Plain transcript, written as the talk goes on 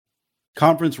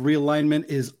Conference realignment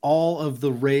is all of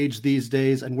the rage these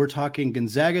days, and we're talking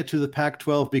Gonzaga to the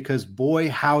Pac-12 because, boy,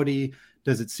 howdy,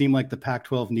 does it seem like the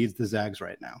Pac-12 needs the Zags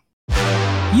right now.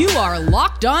 You are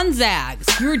Locked On Zags,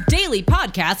 your daily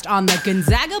podcast on the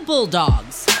Gonzaga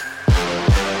Bulldogs.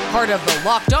 Part of the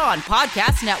Locked On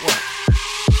Podcast Network.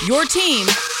 Your team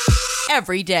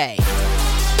every day.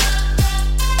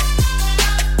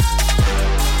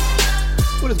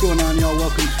 What is going on, y'all?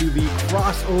 Welcome to the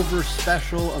crossover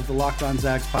special of the Locked On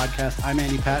Zags podcast. I'm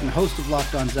Andy Patton, host of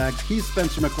Locked On Zags. He's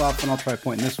Spencer McLaughlin. I'll try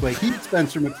pointing this way. He's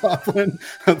Spencer McLaughlin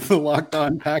of the Locked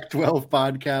On Pac-12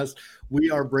 podcast. We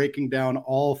are breaking down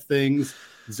all things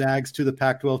Zags to the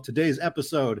Pac-12. Today's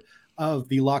episode of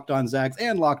the Locked On Zags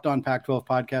and Locked On Pac-12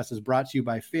 podcast is brought to you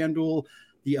by FanDuel,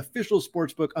 the official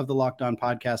sportsbook of the Locked On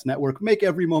Podcast Network. Make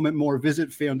every moment more. Visit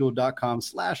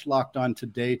FanDuel.com/LockedOn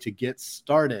today to get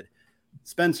started.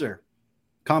 Spencer,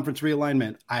 conference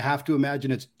realignment. I have to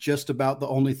imagine it's just about the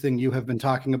only thing you have been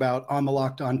talking about on the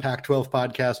Locked On Pac-12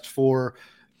 podcast for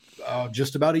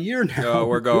just about a year now.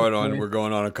 We're going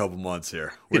on a couple months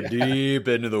here. We're deep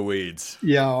into the weeds.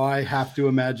 Yeah, I have to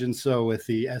imagine so, with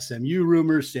the SMU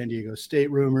rumors, San Diego State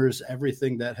rumors,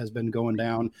 everything that has been going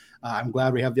down. I'm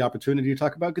glad we have the opportunity to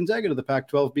talk about Gonzaga to the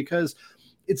Pac-12 because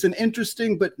it's an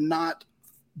interesting but not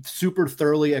super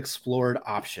thoroughly explored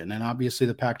option. And obviously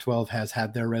the Pac-12 has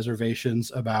had their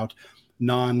reservations about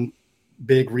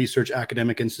non-big research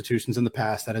academic institutions in the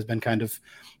past. That has been kind of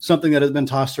something that has been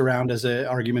tossed around as an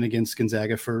argument against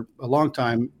Gonzaga for a long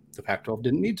time. The Pac-12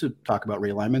 didn't need to talk about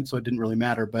realignment, so it didn't really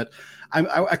matter. But I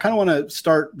kind of want to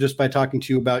start just by talking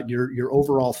to you about your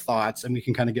overall thoughts, and we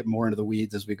can kind of get more into the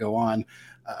weeds as we go on,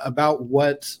 about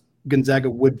what Gonzaga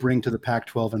would bring to the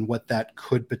Pac-12 and what that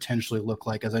could potentially look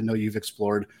like, as I know you've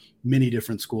explored many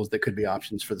different schools that could be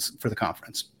options for the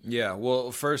conference. Yeah,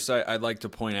 well, first I'd like to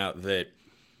point out that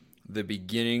the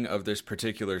beginning of this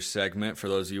particular segment, for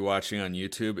those of you watching on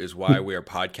YouTube, is why we are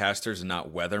podcasters and not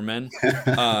weathermen.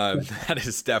 That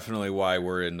is definitely why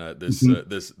we're in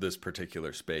this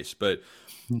particular space. But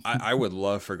I would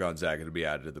love for Gonzaga to be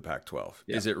added to the Pac-12.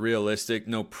 Yeah. Is it realistic?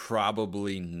 No,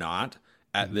 probably not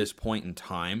at this point in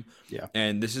time. Yeah.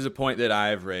 And this is a point that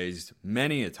I've raised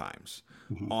many a times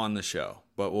on the show,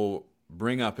 but we'll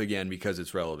bring up again because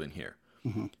it's relevant here.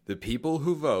 The people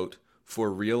who vote for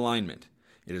realignment,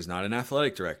 it is not an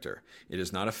athletic director. It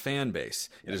is not a fan base.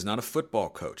 It is not a football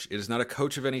coach. It is not a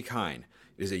coach of any kind.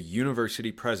 It is a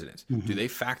university president. Do they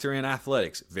factor in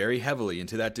athletics very heavily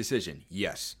into that decision?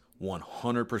 Yes,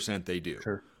 100% they do.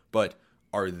 Sure. But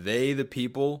are they the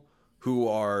people who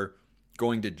are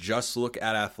going to just look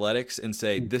at athletics and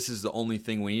say, this is the only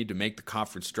thing we need to make the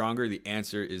conference stronger? The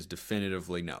answer is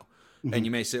definitively no. And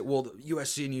you may say, well,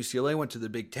 USC and UCLA went to the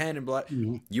Big Ten and blah.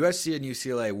 USC and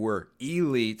UCLA were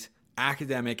elite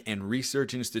academic and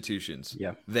research institutions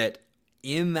that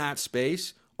in that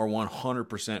space are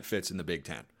 100% fits in the Big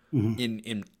Ten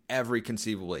in every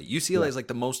conceivable way. UCLA is like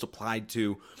the most applied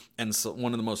to and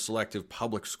one of the most selective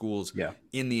public schools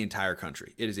in the entire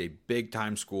country. It is a big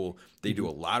time school. They do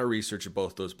a lot of research at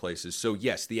both those places. So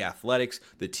yes, the athletics,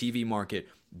 the TV market,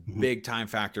 big time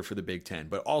factor for the Big Ten,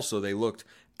 but also they looked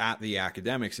at the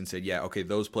academics and said, yeah, okay,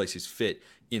 those places fit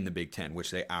in the Big Ten,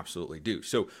 which they absolutely do.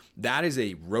 So that is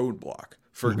a roadblock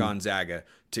for Gonzaga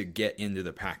to get into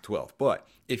the Pac-12. But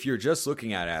if you're just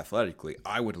looking at it athletically,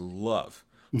 I would love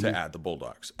to add the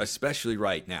Bulldogs, especially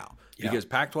right now, because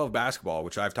Pac-12 basketball,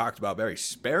 which I've talked about very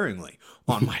sparingly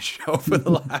on my show for the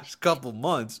last couple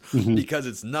months, because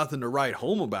it's nothing to write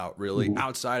home about really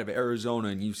outside of Arizona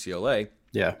and UCLA.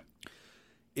 Yeah.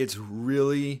 It's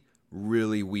really,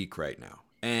 really weak right now.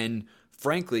 And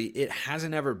frankly, it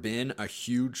hasn't ever been a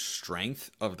huge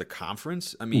strength of the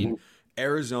conference. I mean,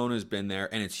 Arizona's been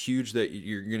there, and it's huge that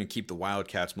you're going to keep the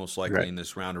Wildcats most likely in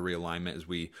this round of realignment as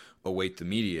we await the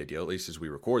media deal. At least as we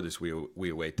record this, we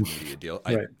await the media deal.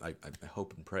 I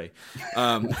hope and pray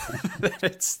that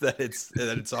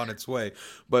it's on its way.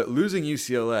 But losing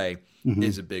UCLA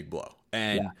is a big blow,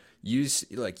 and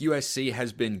USC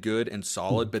has been good and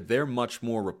solid, but they're much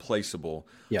more replaceable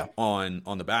on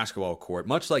the basketball court,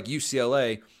 much like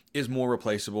UCLA is more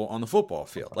replaceable on the football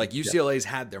field. Like UCLA's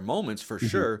had their moments for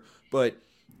sure, but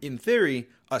in theory,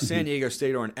 a San Diego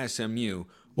State or an SMU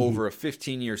over a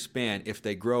 15-year span, if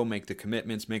they grow, make the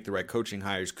commitments, make the right coaching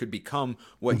hires, could become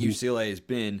what UCLA has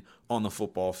been on the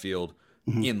football field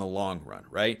in the long run,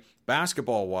 right?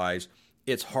 Basketball-wise,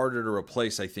 it's harder to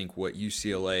replace, I think, what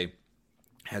UCLA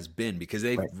has been, because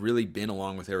they've really been,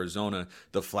 along with Arizona,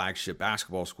 the flagship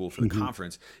basketball school for the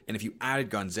conference. And if you added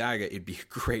Gonzaga, it'd be a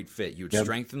great fit. You would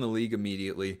strengthen the league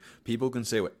immediately. People can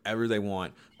say whatever they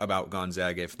want about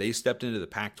Gonzaga. If they stepped into the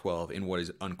Pac-12 in what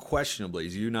is unquestionably,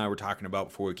 as you and I were talking about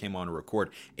before we came on to record,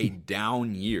 a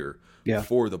down year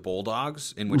for the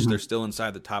Bulldogs, in which they're still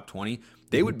inside the top 20,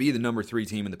 they would be the number 3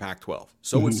 team in the Pac-12.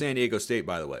 So would San Diego State,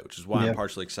 by the way, which is why I'm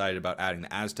partially excited about adding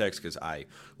the Aztecs, because I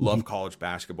love college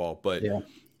basketball. But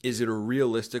is it a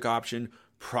realistic option?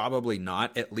 Probably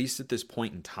not, at least at this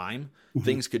point in time.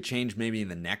 Things could change maybe in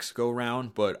the next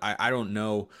go-round, but I don't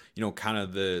know, kind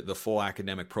of the full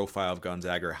academic profile of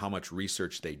Gonzaga or how much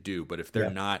research they do. But if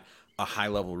they're not a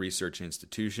high-level research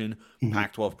institution,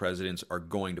 Pac-12 presidents are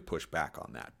going to push back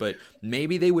on that. But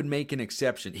maybe they would make an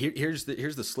exception. Here's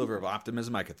the sliver of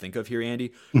optimism I could think of here,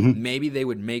 Andy. Maybe they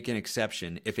would make an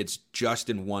exception if it's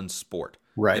just in one sport,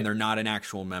 and they're not an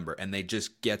actual member, and they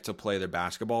just get to play their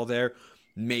basketball there.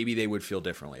 Maybe they would feel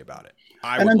differently about it.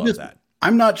 I would love that.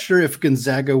 I'm not sure if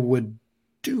Gonzaga would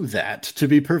do that, to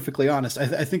be perfectly honest.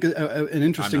 I think an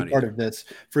interesting part of this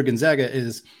for Gonzaga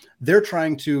is they're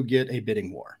trying to get a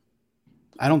bidding war.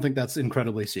 I don't think that's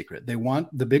incredibly secret.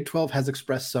 The Big 12 has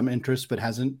expressed some interest, but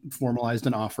hasn't formalized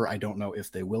an offer. I don't know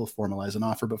if they will formalize an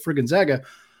offer, but for Gonzaga,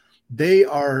 they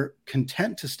are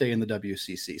content to stay in the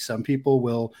WCC. Some people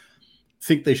will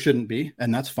think they shouldn't be,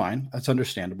 and that's fine. That's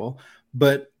understandable.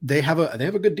 But they have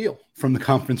a good deal from the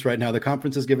conference right now. The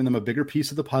conference has given them a bigger piece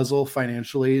of the puzzle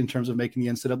financially in terms of making the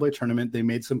NCAA tournament. They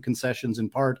made some concessions in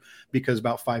part because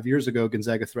about 5 years ago,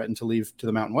 Gonzaga threatened to leave to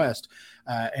the Mountain West.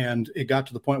 And it got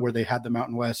to the point where they had the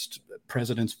Mountain West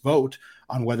presidents vote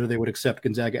on whether they would accept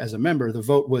Gonzaga as a member. The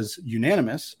vote was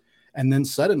unanimous. And then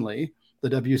suddenly the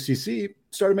WCC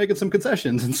started making some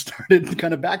concessions and started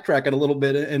kind of backtracking a little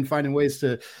bit and finding ways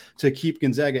to keep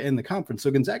Gonzaga in the conference.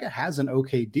 So Gonzaga has an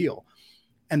okay deal.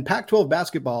 And Pac-12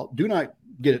 basketball, do not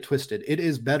get it twisted. It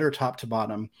is better top to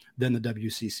bottom than the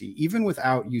WCC. Even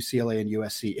without UCLA and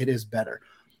USC, it is better.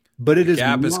 But it is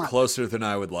gap is closer than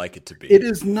I would like it to be. It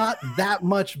is not that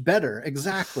much better.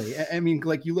 Exactly. I mean,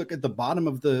 like you look at the bottom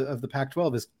of the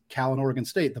Pac-12 is Cal and Oregon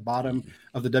State. The bottom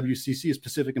of the WCC is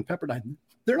Pacific and Pepperdine.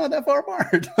 They're not that far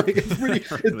apart. Like, it's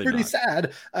pretty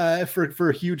sad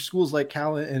for huge schools like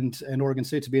Cal and Oregon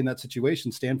State to be in that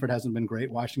situation. Stanford hasn't been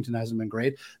great. Washington hasn't been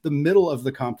great. The middle of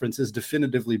the conference is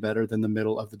definitively better than the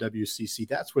middle of the WCC.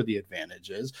 That's where the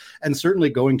advantage is. And certainly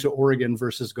going to Oregon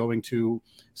versus going to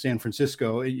San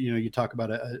Francisco, you talk about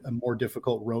a more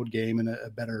difficult road game and a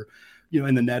better,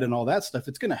 in the net and all that stuff.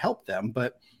 It's going to help them.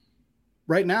 But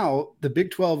right now, the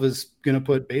Big 12 is going to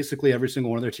put basically every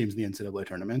single one of their teams in the NCAA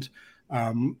tournament.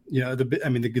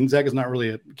 The Gonzaga is not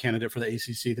really a candidate for the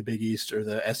ACC, the Big East, or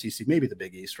the SEC, maybe the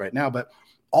Big East right now, but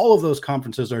all of those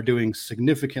conferences are doing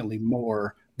significantly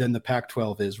more than the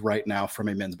Pac-12 is right now from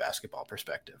a men's basketball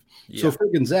perspective. Yeah. So for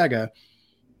Gonzaga,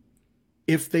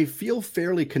 if they feel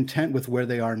fairly content with where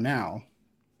they are now,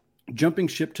 jumping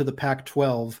ship to the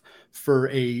Pac-12 for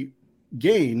a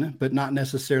gain, but not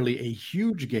necessarily a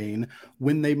huge gain,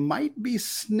 when they might be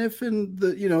sniffing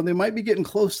they might be getting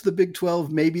close to the Big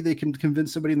 12. Maybe they can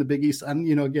convince somebody in the Big East. And,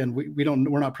 again,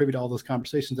 we're not privy to all those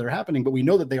conversations that are happening, but we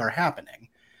know that they are happening.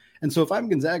 And so if I'm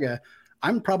Gonzaga,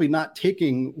 I'm probably not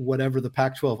taking whatever the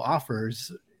Pac-12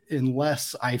 offers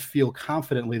unless I feel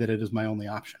confidently that it is my only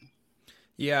option.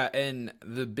 Yeah. And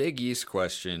the Big East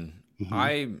question,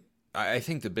 I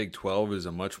think the Big 12 is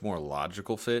a much more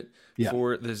logical fit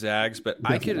for the Zags, but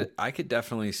definitely. I could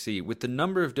definitely see with the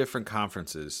number of different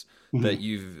conferences that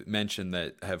you've mentioned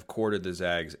that have courted the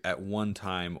Zags at one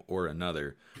time or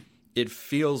another, it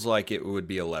feels like it would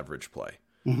be a leverage play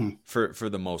for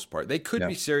the most part. They could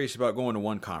be serious about going to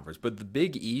one conference, but the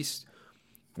Big East,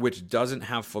 which doesn't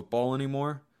have football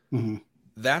anymore,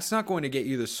 that's not going to get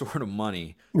you the sort of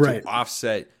money to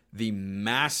offset the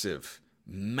massive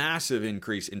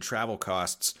increase in travel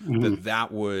costs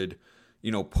that would,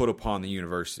 put upon the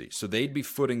university. So they'd be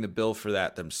footing the bill for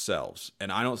that themselves.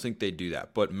 And I don't think they'd do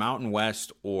that. But Mountain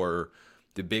West or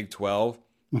the Big 12,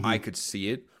 I could see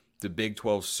it. The Big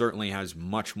 12 certainly has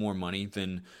much more money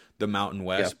than the Mountain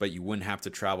West, but you wouldn't have to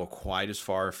travel quite as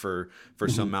far for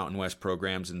some Mountain West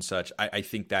programs and such. I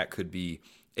think that could be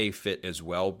a fit as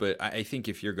well. But I think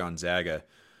if you're Gonzaga,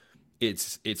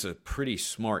 it's a pretty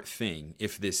smart thing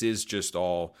if this is just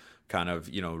all kind of,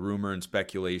 rumor and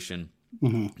speculation,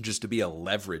 just to be a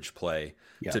leverage play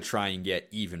to try and get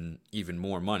even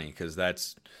more money, because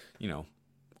that's,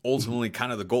 ultimately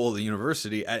kind of the goal of the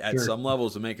university at some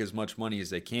levels, to make as much money as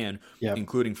they can,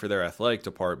 including for their athletic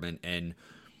department. And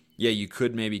you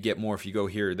could maybe get more if you go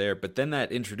here or there, but then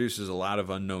that introduces a lot of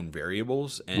unknown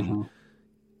variables. And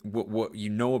what you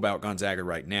know about Gonzaga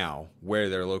right now, where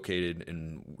they're located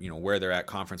and where they're at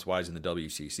conference-wise in the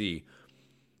WCC,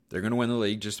 they're going to win the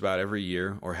league just about every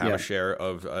year or have a share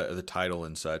of the title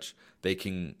and such. They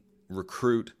can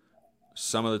recruit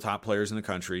some of the top players in the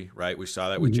country, right? We saw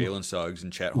that with Jalen Suggs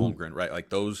and Chet Holmgren, right? Like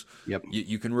those,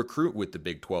 you can recruit with the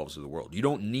Big 12s of the world. You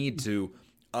don't need to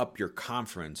up your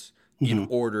conference in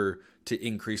order to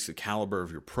increase the caliber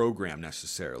of your program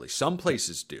necessarily. Some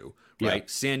places do, right?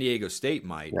 San Diego State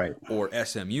might, or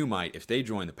SMU might if they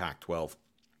join the Pac-12,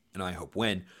 and I hope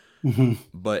win.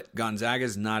 But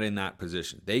Gonzaga's not in that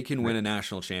position. They can win a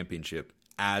national championship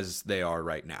as they are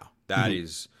right now. That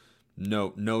is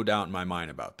no doubt in my mind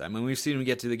about that. I mean, we've seen them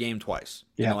get to the game twice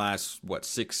in the last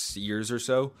 6 years or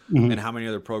so, and how many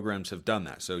other programs have done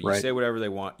that? So you say whatever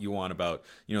you want about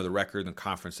the record and the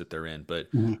conference that they're in, but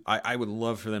I would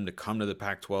love for them to come to the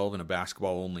Pac-12 in a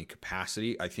basketball only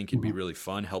capacity. I think it'd be really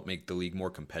fun, help make the league more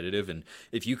competitive, and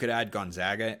if you could add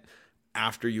Gonzaga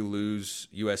after you lose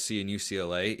USC and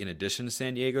UCLA, in addition to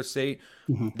San Diego State,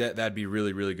 that'd be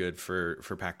really, really good for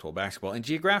Pac-12 basketball. And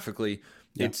geographically,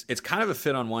 it's kind of a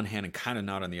fit on one hand and kind of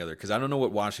not on the other, because I don't know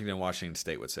what Washington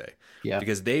State would say.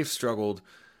 Because they've struggled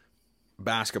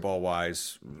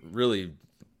basketball-wise, really.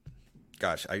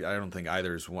 Gosh, I don't think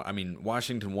either's. I mean,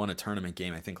 Washington won a tournament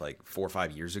game, I think, like 4 or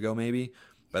 5 years ago, maybe,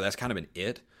 but that's kind of been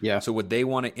it. So would they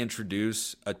want to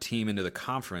introduce a team into the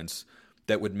conference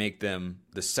that would make them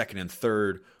the second and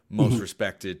third most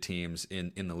respected teams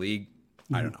in the league?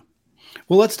 I don't know.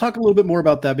 Well, let's talk a little bit more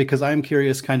about that, because I'm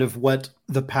curious kind of what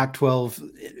the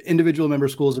Pac-12 individual member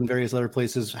schools and various other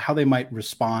places, how they might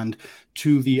respond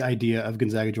to the idea of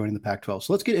Gonzaga joining the Pac-12.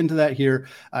 So let's get into that here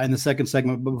in the second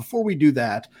segment. But before we do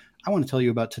that, I want to tell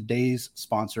you about today's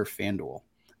sponsor, FanDuel.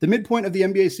 The midpoint of the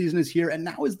NBA season is here, and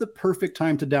now is the perfect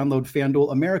time to download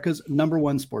FanDuel, America's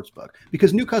 #1 sportsbook,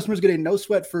 because new customers get a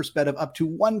no-sweat first bet of up to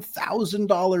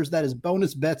 $1,000. That is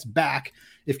bonus bets back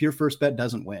if your first bet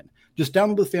doesn't win. Just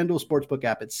download the FanDuel Sportsbook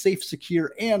app. It's safe,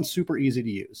 secure, and super easy to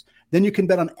use. Then you can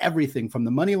bet on everything from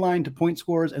the money line to point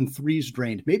scores and threes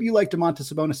drained. Maybe you like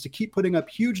Domantas Sabonis to keep putting up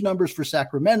huge numbers for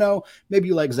Sacramento. Maybe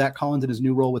you like Zach Collins in his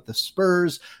new role with the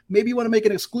Spurs. Maybe you want to make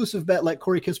an exclusive bet like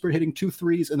Corey Kispert hitting 2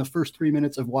 threes in the first 3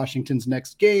 minutes of Washington's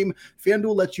next game.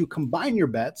 FanDuel lets you combine your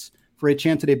bets for a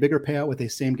chance at a bigger payout with a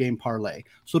same-game parlay.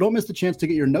 So don't miss the chance to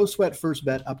get your no-sweat first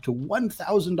bet up to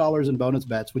 $1,000 in bonus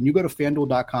bets when you go to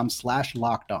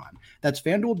FanDuel.com/lockedon. That's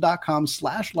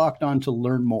FanDuel.com/lockedon to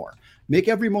learn more. Make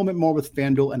every moment more with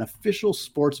FanDuel, an official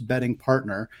sports betting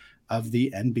partner of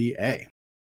the NBA.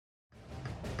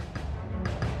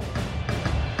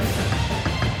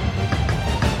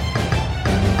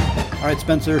 All right,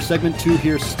 Spencer, segment 2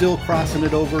 here, still crossing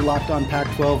it over. Locked on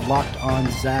Pac-12, Locked on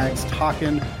Zags,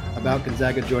 talking about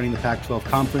Gonzaga joining the Pac-12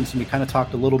 conference. And we kind of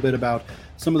talked a little bit about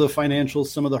some of the financials,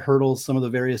 some of the hurdles, some of the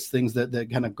various things that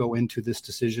kind of go into this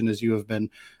decision, as you have been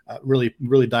really,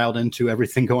 really dialed into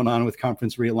everything going on with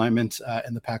conference realignment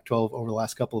in the Pac-12 over the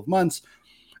last couple of months.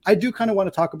 I do kind of want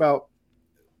to talk about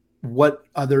what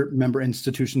other member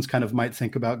institutions kind of might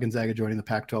think about Gonzaga joining the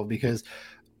Pac-12, because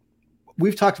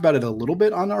we've talked about it a little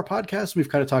bit on our podcast. We've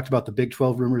kind of talked about the Big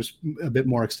 12 rumors a bit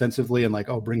more extensively, and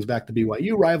brings back the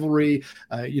BYU rivalry.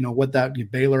 What that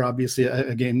Baylor, obviously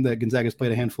a game that Gonzaga's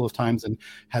played a handful of times and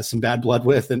has some bad blood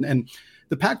with. And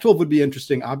the Pac-12 would be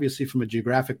interesting, obviously, from a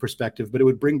geographic perspective, but it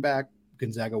would bring back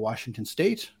Gonzaga, Washington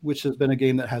State, which has been a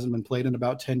game that hasn't been played in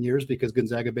about 10 years because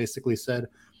Gonzaga basically said,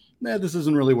 this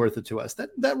isn't really worth it to us.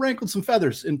 That rankled some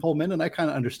feathers in Pullman, and I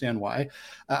kind of understand why.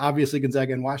 Obviously,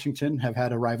 Gonzaga and Washington have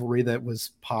had a rivalry that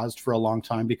was paused for a long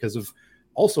time because of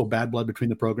also bad blood between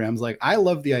the programs. I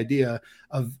love the idea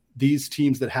of these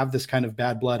teams that have this kind of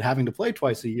bad blood having to play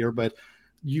twice a year, but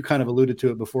you kind of alluded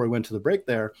to it before we went to the break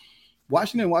there.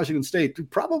 Washington and Washington State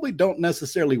probably don't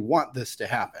necessarily want this to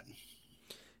happen.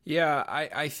 Yeah,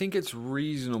 I think it's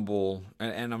reasonable,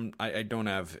 and I don't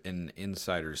have an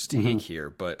insider's take here,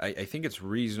 but I think it's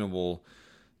reasonable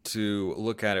to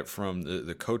look at it from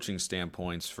the coaching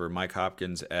standpoints for Mike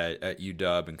Hopkins at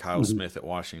UW and Kyle Smith at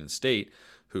Washington State,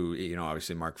 who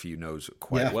obviously Mark Few knows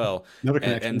quite well,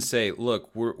 and say,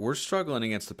 look, we're struggling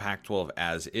against the Pac-12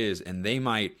 as is, and they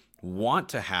might want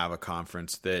to have a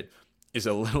conference that is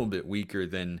a little bit weaker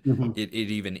than it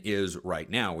even is right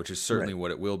now, which is certainly what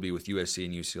it will be with USC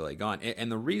and UCLA gone. And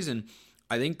the reason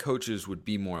I think coaches would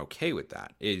be more okay with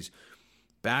that is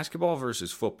basketball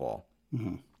versus football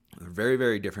are very,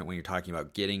 very different when you're talking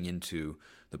about getting into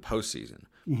the postseason.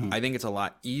 I think it's a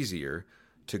lot easier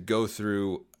to go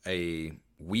through a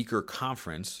weaker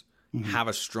conference, have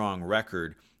a strong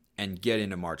record, and get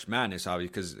into March Madness,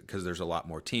 obviously, because there's a lot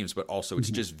more teams, but also it's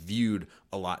just viewed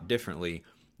a lot differently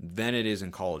than it is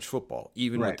in college football,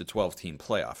 even Right. with the 12-team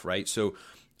playoff, right? So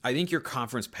I think your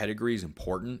conference pedigree is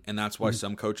important, and that's why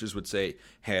some coaches would say,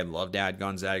 hey, I'd love to add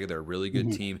Gonzaga. They're a really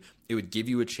good team. It would give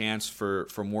you a chance for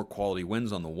more quality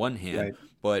wins on the one hand, Right.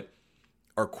 but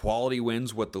are quality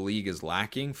wins what the league is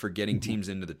lacking for getting teams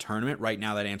into the tournament? Right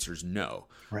now, that answer is no.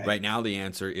 Right now, the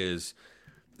answer is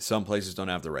some places don't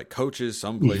have the right coaches.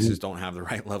 Some places don't have the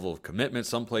right level of commitment.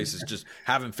 Some places just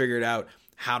haven't figured out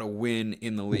how to win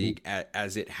in the league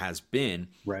as it has been.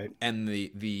 Right. And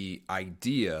the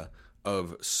idea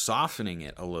of softening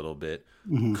it a little bit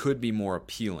could be more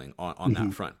appealing on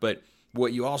that front. But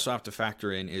what you also have to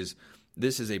factor in is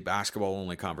this is a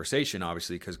basketball-only conversation,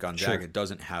 obviously, because Gonzaga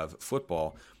doesn't have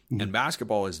football. And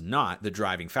basketball is not the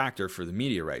driving factor for the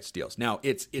media rights deals. Now,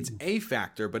 it's a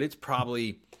factor, but it's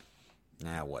probably,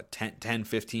 10,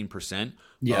 15%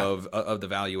 of the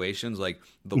valuations. Like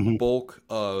the bulk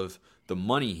of the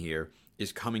money here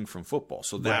is coming from football.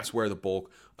 So that's where the bulk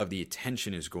of the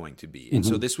attention is going to be. And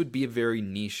so this would be a very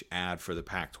niche ad for the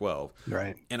Pac-12.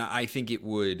 Right. And I think it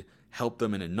would help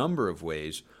them in a number of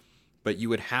ways, but you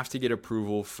would have to get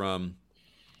approval from,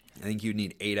 I think you'd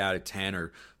need 8 out of 10,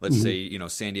 or let's say,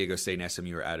 San Diego State and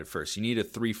SMU are added first. You need a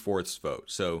 3/4 vote.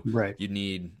 So you'd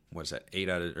need, 8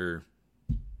 out of, or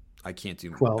I can't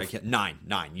do 12. I can't 9.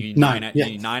 You need 9. You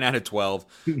need 9 out of 12.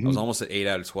 I was almost at 8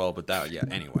 out of 12, but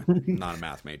anyway, not a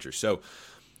math major. So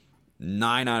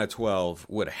 9 out of 12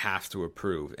 would have to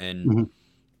approve. And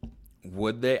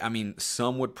would they? I mean,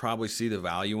 some would probably see the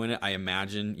value in it. I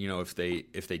imagine, if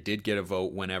they did get a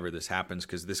vote whenever this happens,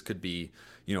 because this could be,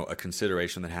 a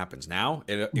consideration that happens now.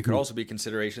 It could also be a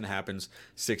consideration that happens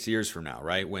 6 years from now,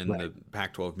 right? When the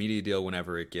Pac-12 media deal,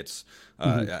 whenever it gets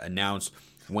announced,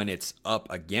 when it's up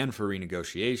again for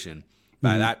renegotiation,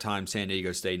 by that time, San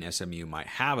Diego State and SMU might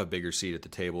have a bigger seat at the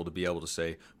table to be able to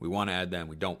say, we want to add them,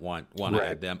 we don't want to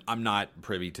add them. I'm not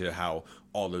privy to how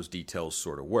all those details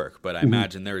sort of work, but I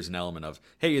imagine there is an element of,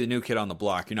 hey, you're the new kid on the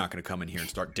block, you're not going to come in here and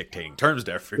start dictating terms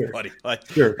to everybody.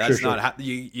 That's not how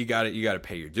you got to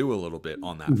pay your due a little bit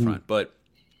on that front. But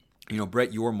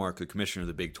Brett Yormark, the commissioner of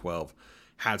the Big 12,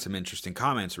 had some interesting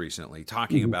comments recently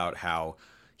talking about how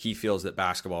he feels that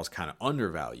basketball is kind of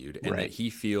undervalued, and that he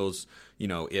feels,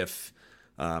 if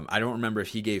I don't remember if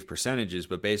he gave percentages,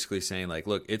 but basically saying like,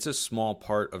 look, it's a small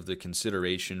part of the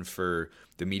consideration for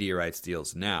the media rights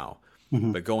deals now.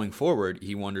 But going forward,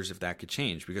 he wonders if that could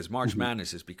change, because March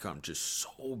Madness has become just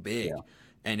so big,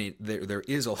 and there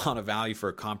is a lot of value for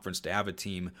a conference to have a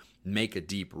team make a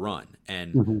deep run.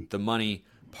 And the money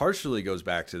partially goes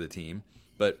back to the team,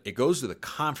 but it goes to the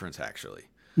conference actually.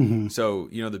 So,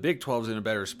 the Big 12 is in a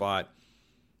better spot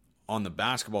on the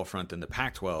basketball front than the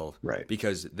Pac-12,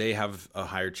 because they have a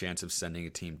higher chance of sending a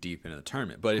team deep into the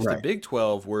tournament. But if the Big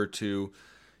 12 were to,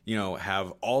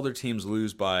 have all their teams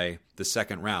lose by the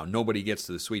second round, nobody gets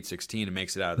to the Sweet 16 and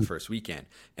makes it out of the first weekend,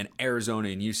 and Arizona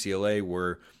and UCLA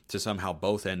were to somehow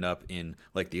both end up in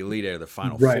like the Elite Eight or the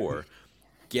Final Four,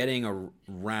 getting a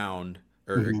round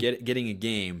or getting a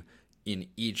game in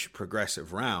each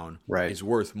progressive round is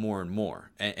worth more and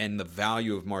more. And the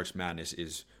value of March Madness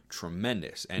is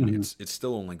tremendous, and it's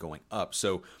still only going up.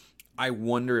 So I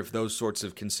wonder if those sorts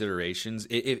of considerations,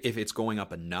 if it's going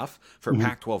up enough for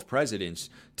Pac-12 presidents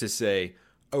to say,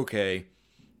 okay,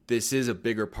 this is a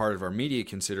bigger part of our media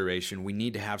consideration. We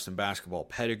need to have some basketball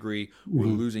pedigree. We're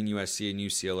losing USC and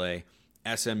UCLA.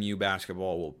 SMU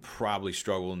basketball will probably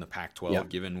struggle in the Pac-12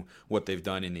 given what they've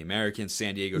done in the American.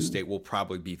 San Diego State will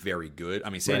probably be very good.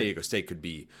 I mean, San Diego State could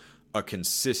be a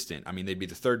consistent. I mean, they'd be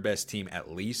the third best team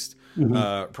at least.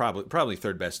 Probably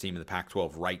third best team in the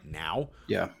Pac-12 right now.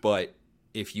 Yeah. But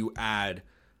if you add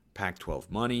Pac-12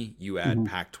 money, you add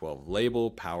Pac-12 label,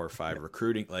 Power 5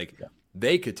 recruiting,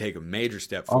 they could take a major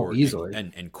step forward easily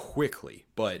and quickly.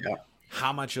 But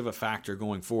how much of a factor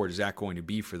going forward is that going to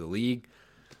be for the league?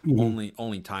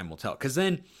 Only time will tell. Because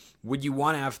then, would you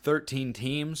want to have 13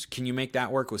 teams? Can you make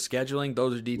that work with scheduling?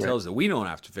 Those are details that we don't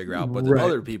have to figure out, but that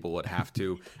other people would have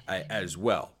to as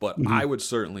well. But I would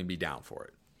certainly be down for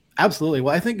it. Absolutely.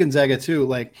 Well, I think Gonzaga too,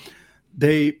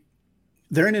 they're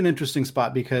in an interesting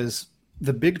spot because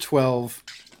the Big 12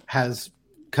 has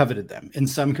coveted them in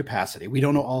some capacity. We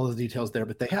don't know all of the details there,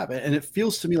 but they have it. And it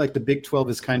feels to me like the Big 12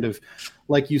 is kind of,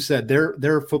 like you said,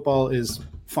 their football is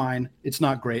fine. It's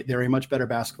not great. They're a much better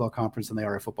basketball conference than they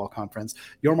are a football conference.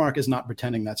 Yormark is not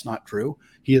pretending that's not true.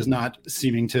 He is not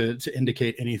seeming to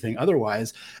indicate anything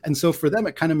otherwise. And so for them,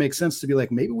 it kind of makes sense to be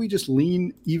like, maybe we just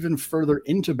lean even further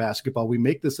into basketball. We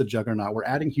make this a juggernaut. We're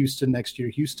adding Houston next year.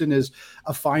 Houston is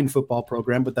a fine football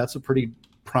program, but that's a pretty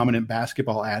prominent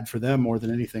basketball ad for them more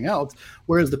than anything else.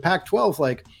 Whereas the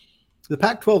Pac-12, the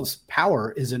Pac-12's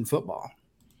power is in football.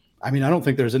 I mean, I don't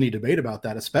think there's any debate about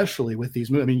that, especially with these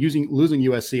moves. I mean, losing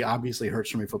USC obviously hurts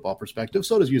from a football perspective.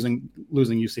 So does losing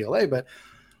UCLA, but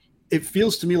it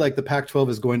feels to me like the Pac-12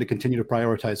 is going to continue to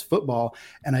prioritize football.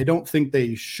 And I don't think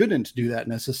they shouldn't do that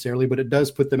necessarily, but it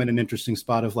does put them in an interesting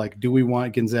spot of like, do we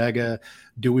want Gonzaga?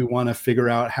 Do we want to figure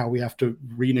out how we have to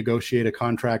renegotiate a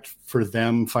contract for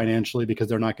them financially because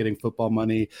they're not getting football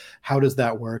money? How does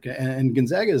that work? And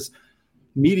Gonzaga's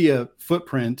media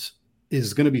footprint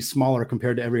is going to be smaller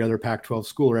compared to every other Pac-12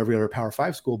 school or every other Power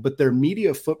 5 school, but their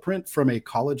media footprint from a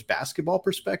college basketball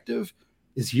perspective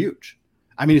is huge.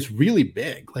 I mean, it's really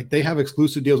big. Like they have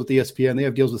exclusive deals with ESPN, they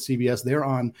have deals with CBS. They're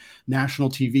on national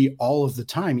TV all of the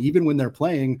time, even when they're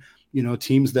playing,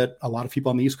 teams that a lot of people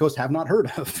on the East Coast have not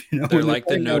heard of. They're like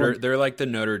the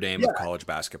Notre Dame of college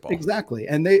basketball. Exactly.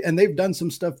 And they've done some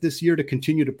stuff this year to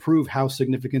continue to prove how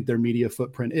significant their media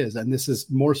footprint is. And this is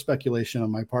more speculation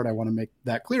on my part. I want to make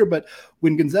that clear. But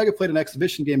when Gonzaga played an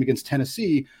exhibition game against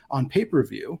Tennessee on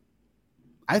pay-per-view,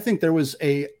 I think there was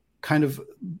a kind of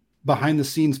behind the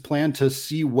scenes plan to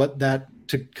see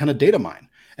to kind of data mine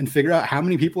and figure out how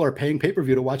many people are paying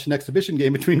pay-per-view to watch an exhibition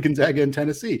game between Gonzaga and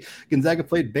Tennessee. Gonzaga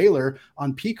played Baylor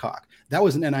on Peacock. That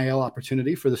was an NIL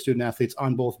opportunity for the student athletes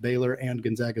on both Baylor and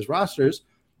Gonzaga's rosters,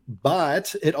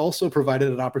 but it also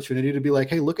provided an opportunity to be like,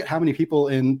 hey, look at how many people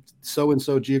in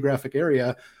so-and-so geographic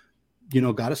area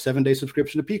got a 7-day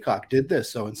subscription to Peacock, did this,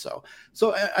 so-and-so.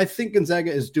 So I think Gonzaga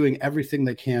is doing everything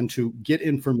they can to get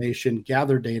information,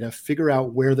 gather data, figure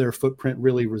out where their footprint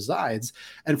really resides.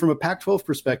 And from a Pac-12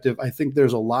 perspective, I think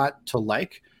there's a lot to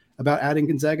like about adding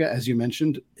Gonzaga. As you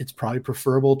mentioned, it's probably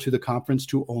preferable to the conference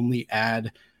to only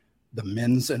add the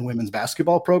men's and women's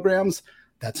basketball programs.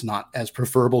 That's not as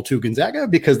preferable to Gonzaga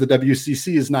because the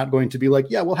WCC is not going to be like,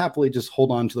 yeah, we'll happily just hold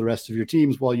on to the rest of your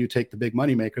teams while you take the big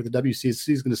moneymaker. The WCC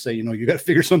is going to say, you got to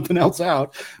figure something else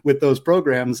out with those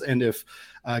programs. And if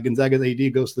Gonzaga's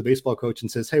AD goes to the baseball coach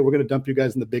and says, hey, we're going to dump you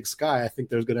guys in the Big Sky, I think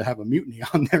there's going to have a mutiny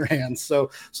on their hands.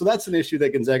 So that's an issue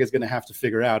that Gonzaga is going to have to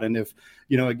figure out. And if,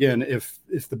 again, if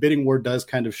the bidding war does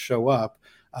kind of show up,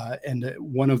 and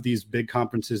one of these big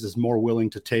conferences is more willing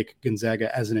to take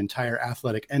Gonzaga as an entire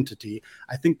athletic entity,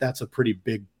 I think that's a pretty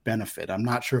big benefit. I'm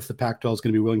not sure if the Pac-12 is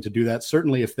going to be willing to do that.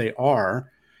 Certainly if they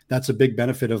are, that's a big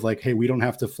benefit of like, hey, we don't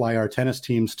have to fly our tennis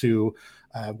teams to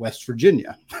West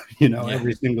Virginia,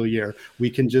 every single year. We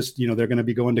can just, they're going to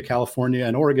be going to California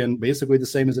and Oregon, basically the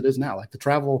same as it is now. Like the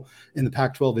travel in the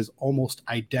Pac-12 is almost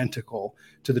identical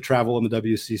to the travel in the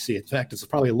WCC. In fact, it's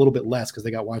probably a little bit less because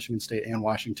they got Washington State and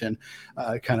Washington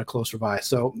kind of closer by.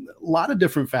 So a lot of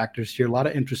different factors here, a lot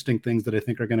of interesting things that I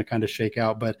think are going to kind of shake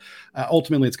out. But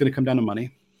ultimately, it's going to come down to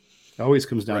money. It always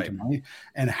comes down to money,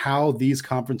 and how these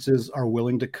conferences are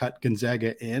willing to cut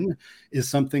Gonzaga in is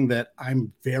something that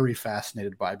I'm very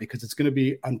fascinated by because it's going to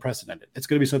be unprecedented. It's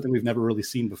going to be something we've never really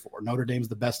seen before. Notre Dame's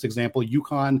the best example.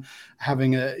 UConn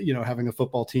having a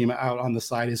football team out on the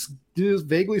side is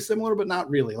vaguely similar, but not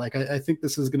really. Like I think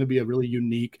this is going to be a really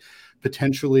unique,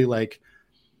 potentially like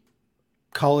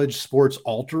college sports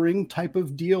altering type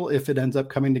of deal if it ends up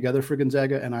coming together for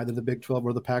Gonzaga and either the Big 12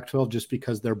 or the Pac-12, just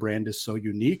because their brand is so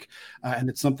unique. And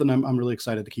it's something I'm really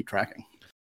excited to keep tracking.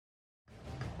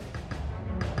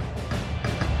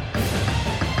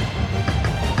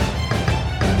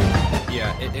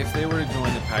 Yeah, if they were to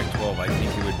join the Pac-12, I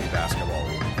think it would be basketball.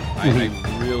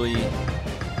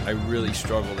 I really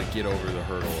struggle to get over the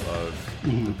hurdle of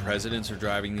the presidents are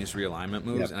driving these realignment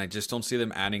moves, and I just don't see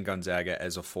them adding Gonzaga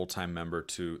as a full-time member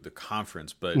to the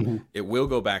conference. But it will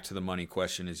go back to the money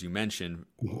question, as you mentioned,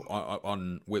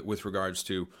 with regards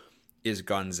to, is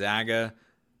Gonzaga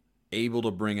able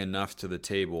to bring enough to the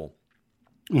table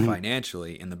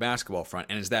financially in the basketball front,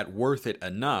 and is that worth it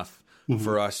enough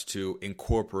for us to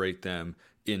incorporate them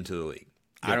into the league?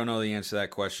 I don't know the answer to that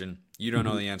question. You don't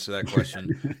know the answer to that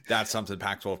question. That's something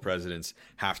Pac-12 presidents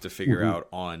have to figure out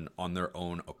on their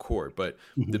own accord. But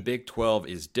the Big 12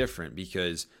 is different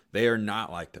because they are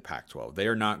not like the Pac-12. They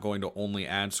are not going to only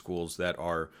add schools that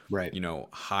are,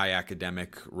 high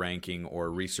academic ranking or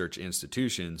research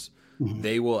institutions.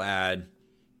 They will add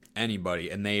anybody,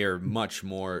 and they are much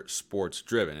more sports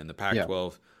driven. And the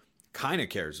Pac-12 kind of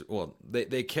cares. Well,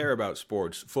 they care about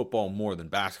sports, football more than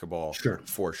basketball,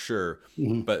 for sure.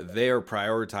 But they are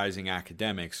prioritizing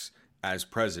academics as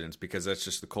presidents because that's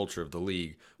just the culture of the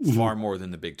league far more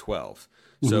than the Big 12.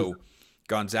 So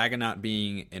Gonzaga not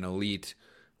being an elite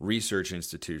research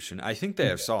institution, I think they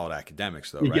have solid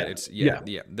academics though, right?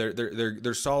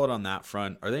 They're solid on that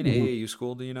front. Are they an AAU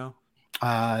school? Do you know?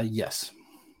 Yes.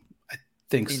 I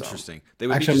think so. Interesting. They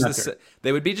would actually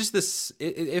be just this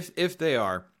if they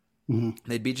are.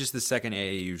 They'd be just the second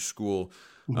AAU school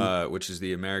which is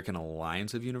the American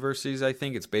Alliance of Universities. I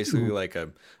think it's basically like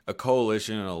a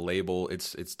coalition and a label.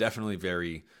 It's definitely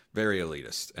very, very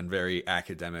elitist and very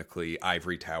academically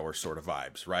ivory tower sort of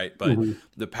vibes, right? But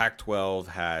the Pac-12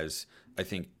 has, I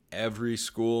think, every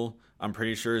school, I'm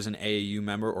pretty sure, is an AAU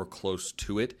member or close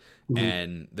to it.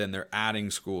 And then they're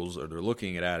adding schools, or they're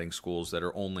looking at adding schools that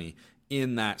are only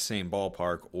in that same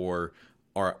ballpark or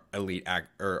are elite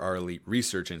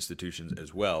research institutions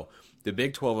as well. The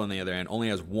Big 12, on the other hand, only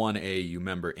has one AAU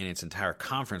member in its entire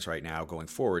conference right now going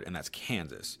forward, and that's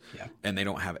Kansas. Yeah. And they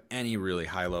don't have any really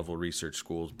high-level research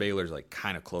schools. Baylor's like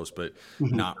kind of close, but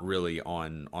not really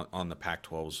on the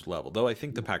Pac-12's level. Though I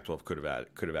think the Pac-12 could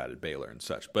have added Baylor and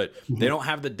such, but they don't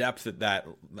have the depth at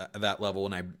that level.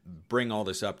 And I bring all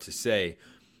this up to say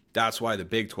that's why the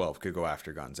Big 12 could go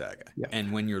after Gonzaga. Yeah.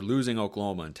 And when you're losing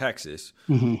Oklahoma and Texas,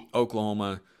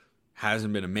 Oklahoma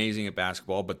hasn't been amazing at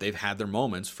basketball, but they've had their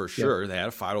moments for sure. They had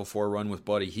a Final Four run with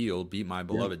Buddy Hield, beat my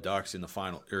beloved Ducks in the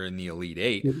final or in the Elite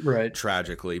Eight,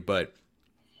 tragically. But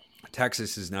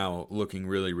Texas is now looking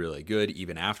really, really good,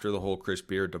 even after the whole Chris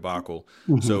Beard debacle.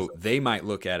 So they might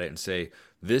look at it and say,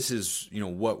 this is,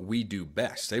 what we do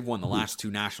best. They've won the last 2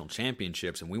 national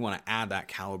championships, and we want to add that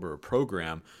caliber of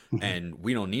program, and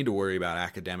we don't need to worry about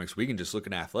academics. We can just look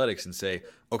at athletics and say,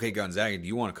 okay, Gonzaga, do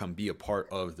you want to come be a part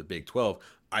of the Big 12?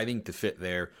 I think the fit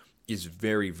there is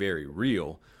very, very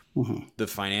real. The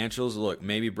financials, look,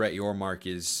 maybe Brett Yormark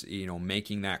is,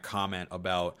 making that comment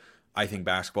about, I think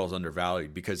basketball is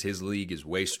undervalued because his league is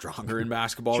way stronger in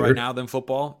basketball right now than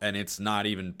football, and it's not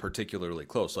even particularly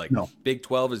close. Big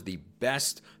 12 is the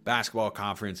best basketball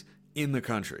conference in the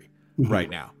country right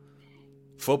now.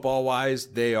 Football-wise,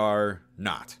 they are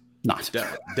not.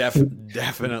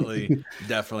 Definitely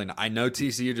not. I know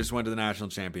TCU just went to the national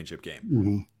championship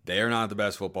game. They are not the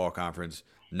best football conference,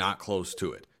 not close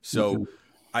to it. So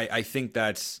I think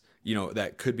that's,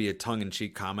 that could be a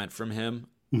tongue-in-cheek comment from him.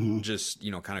 Just,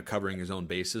 kind of covering his own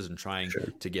bases and trying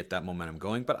to get that momentum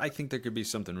going. But I think there could be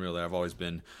something real there. I've always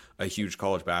been a huge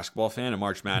college basketball fan, and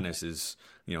March Madness is,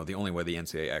 the only way the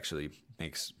NCAA actually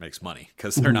makes money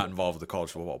because they're not involved with the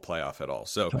college football playoff at all.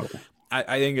 So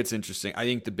I think it's interesting. I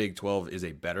think the Big 12 is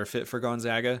a better fit for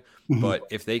Gonzaga, but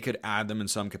if they could add them in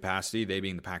some capacity, they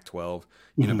being the Pac-12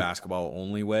 in a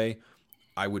basketball-only way,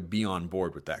 I would be on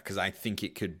board with that because I think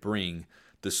it could bring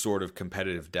the sort of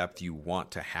competitive depth you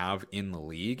want to have in the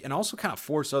league, and also kind of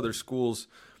force other schools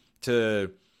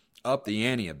to up the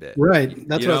ante a bit. Right.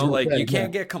 That's what you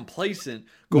can't get complacent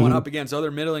going up against other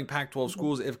middling Pac-12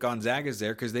 schools if Gonzaga's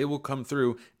there, because they will come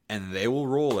through and they will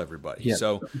roll everybody. Yeah,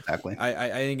 so exactly. I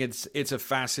think it's a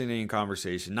fascinating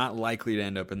conversation, not likely to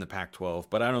end up in the Pac-12,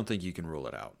 but I don't think you can rule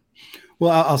it out. Well,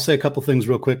 I'll say a couple things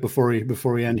real quick before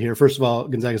we end here. First of all,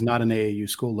 Gonzaga is not an AAU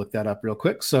school. Look that up real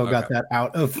quick. So got that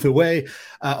out of the way.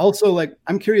 Also,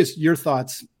 I'm curious your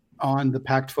thoughts on the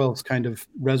Pac-12's kind of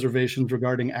reservations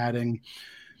regarding adding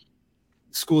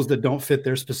schools that don't fit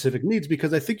their specific needs,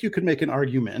 because I think you could make an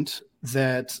argument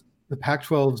that the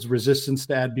Pac-12's resistance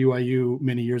to add BYU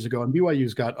many years ago, and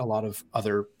BYU's got a lot of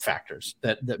other factors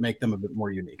that make them a bit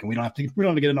more unique, and we don't have to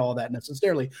get into all that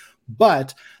necessarily.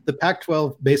 But the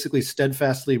Pac-12 basically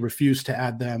steadfastly refused to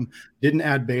add them, didn't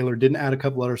add Baylor, didn't add a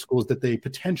couple other schools that they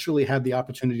potentially had the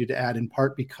opportunity to add, in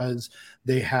part because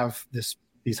they have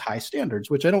these high standards,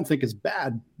 which I don't think is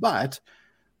bad, but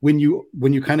when you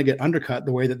kind of get undercut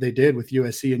the way that they did with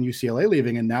USC and UCLA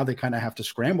leaving, and now they kind of have to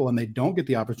scramble and they don't get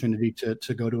the opportunity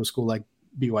to go to a school like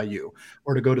BYU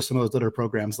or to go to some of those other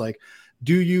programs.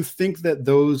 Do you think that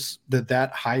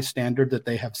that high standard that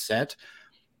they have set,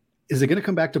 is it going to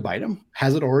come back to bite them?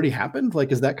 Has it already happened?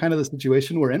 Is that kind of the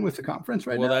situation we're in with the conference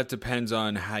right now? Well, that depends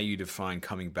on how you define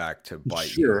coming back to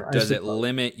bite you. Does it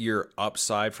limit your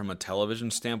upside from a television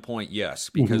standpoint?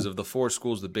 Yes, because of the 4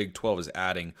 schools the Big 12 is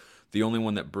adding, the only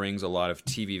one that brings a lot of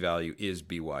TV value is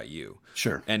BYU.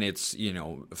 Sure. And it's,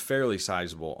 fairly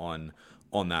sizable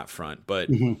on that front. But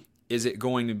is it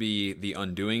going to be the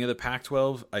undoing of the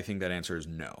Pac-12? I think that answer is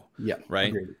no. Yeah. Right?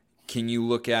 Agreed. Can you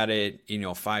look at it,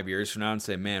 5 years from now and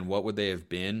say, man, what would they have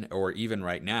been? Or even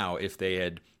right now, if they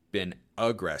had been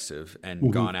aggressive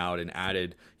and gone out and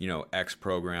added, X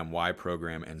program, Y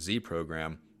program, and Z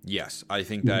program? Yes, I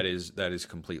think that is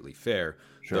completely fair.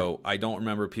 Sure. Though I don't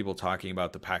remember people talking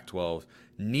about the Pac-12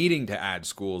 needing to add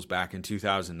schools back in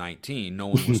 2019. No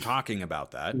one was talking about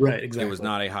that. Right, exactly. It was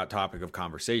not a hot topic of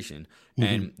conversation.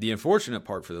 And the unfortunate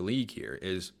part for the league here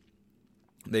is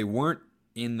they weren't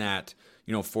in that,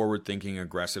 forward-thinking,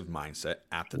 aggressive mindset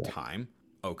at the time.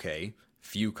 Okay,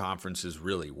 few conferences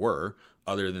really were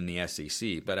other than the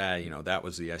SEC, but that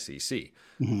was the SEC.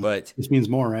 Mm-hmm. But this means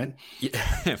more, right?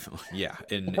 Yeah,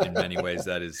 in many ways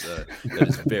that is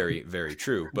very, very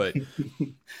true. But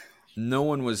no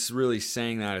one was really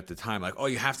saying that at the time, like, oh,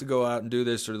 you have to go out and do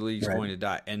this or the league's going to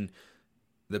die. And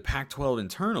the Pac-12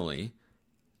 internally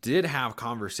did have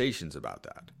conversations about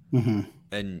that. Mm-hmm.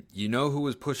 And you know who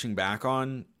was pushing back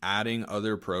on adding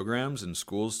other programs and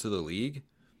schools to the league?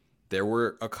 There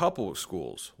were a couple of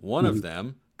schools. One of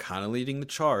them, kind of leading the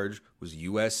charge, was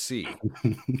USC.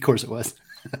 Of course it was.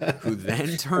 Who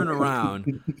then turned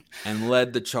around and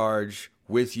led the charge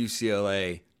with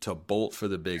UCLA to bolt for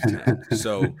the Big Ten.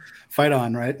 So fight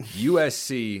on, right?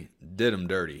 USC did them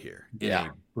dirty here in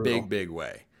a brutal. big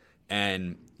way.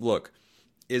 And look,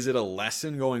 is it a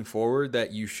lesson going forward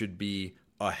that you should be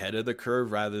ahead of the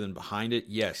curve rather than behind it?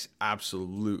 Yes,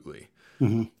 absolutely.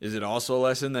 Mm-hmm. Is it also a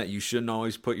lesson that you shouldn't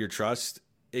always put your trust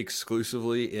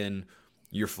exclusively in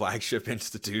your flagship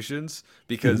institutions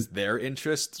because their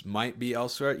interests might be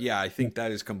elsewhere? Yeah, I think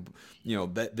that is,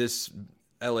 that this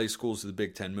LA schools to the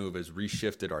Big Ten move has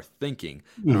reshifted our thinking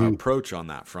and our approach on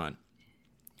that front.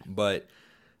 But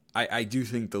I do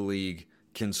think the league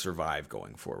can survive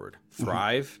going forward.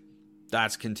 Thrive,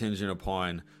 that's contingent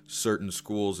upon certain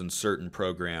schools and certain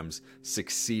programs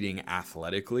succeeding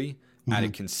athletically at a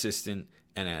consistent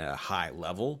and at a high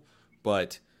level.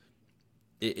 But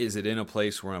is it in a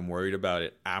place where I'm worried about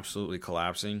it absolutely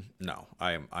collapsing? No,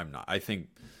 I'm not. I think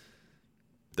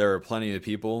there are plenty of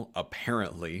people,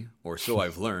 apparently, or so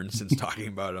I've learned since talking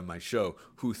about it on my show,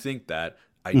 who think that.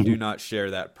 I do not share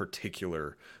that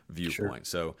particular viewpoint.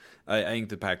 So I think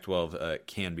the Pac-12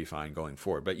 can be fine going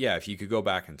forward. But yeah, if you could go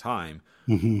back in time,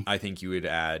 I think you would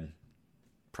add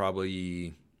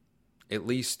probably at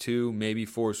least 2, maybe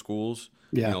 4 schools.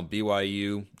 Yeah.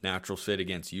 BYU, natural fit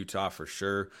against Utah for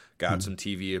sure. Got some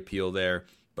TV appeal there.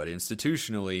 But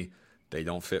institutionally, they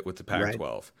don't fit with the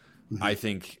Pac-12. Right. I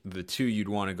think the 2 you'd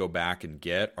want to go back and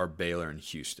get are Baylor and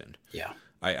Houston. Yeah.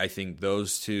 I think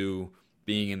those 2,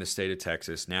 being in the state of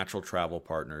Texas, natural travel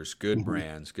partners, good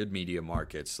brands, good media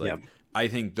markets. I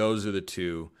think those are the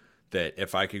 2 that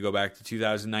if I could go back to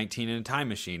 2019 in a time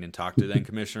machine and talk to then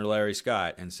Commissioner Larry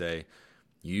Scott and say,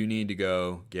 you need to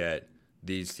go get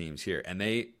these teams here. And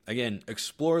they, again,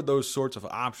 explored those sorts of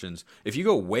options. If you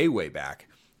go way, way back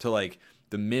to like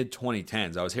the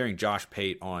mid-2010s, I was hearing Josh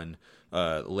Pate on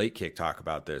Late Kick talk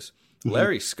about this.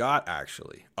 Larry Scott,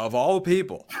 actually, of all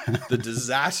people, the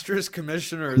disastrous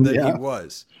commissioner that he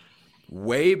was,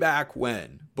 way back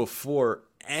when, before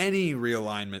any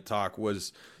realignment talk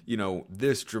was,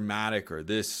 this dramatic or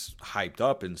this hyped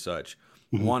up and such,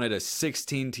 wanted a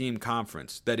 16-team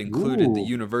conference that included the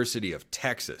University of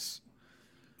Texas.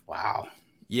 Wow.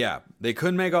 Yeah, they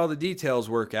couldn't make all the details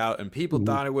work out, and people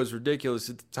thought it was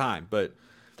ridiculous at the time, but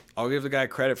I'll give the guy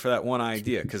credit for that one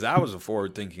idea because that was a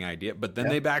forward-thinking idea. But then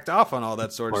they backed off on all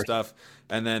that sort of stuff,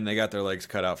 and then they got their legs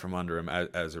cut out from under him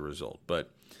as a result. But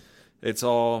it's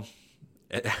all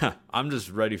 – I'm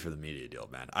just ready for the media deal,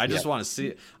 man. I just want to see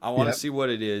it. I want to see what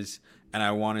it is, and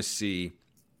I want to see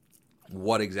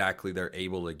what exactly they're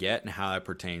able to get and how that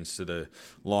pertains to the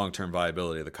long-term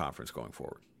viability of the conference going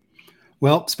forward.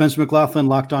 Well, Spencer McLaughlin,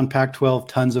 Locked On Pac-12,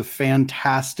 tons of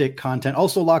fantastic content.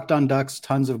 Also Locked On Ducks,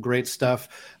 tons of great stuff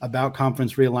about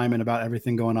conference realignment, about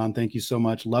everything going on. Thank you so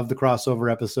much. Love the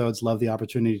crossover episodes. Love the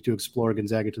opportunity to explore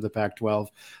Gonzaga to the Pac-12.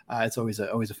 It's always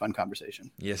a fun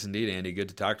conversation. Yes, indeed, Andy. Good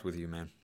to talk with you, man.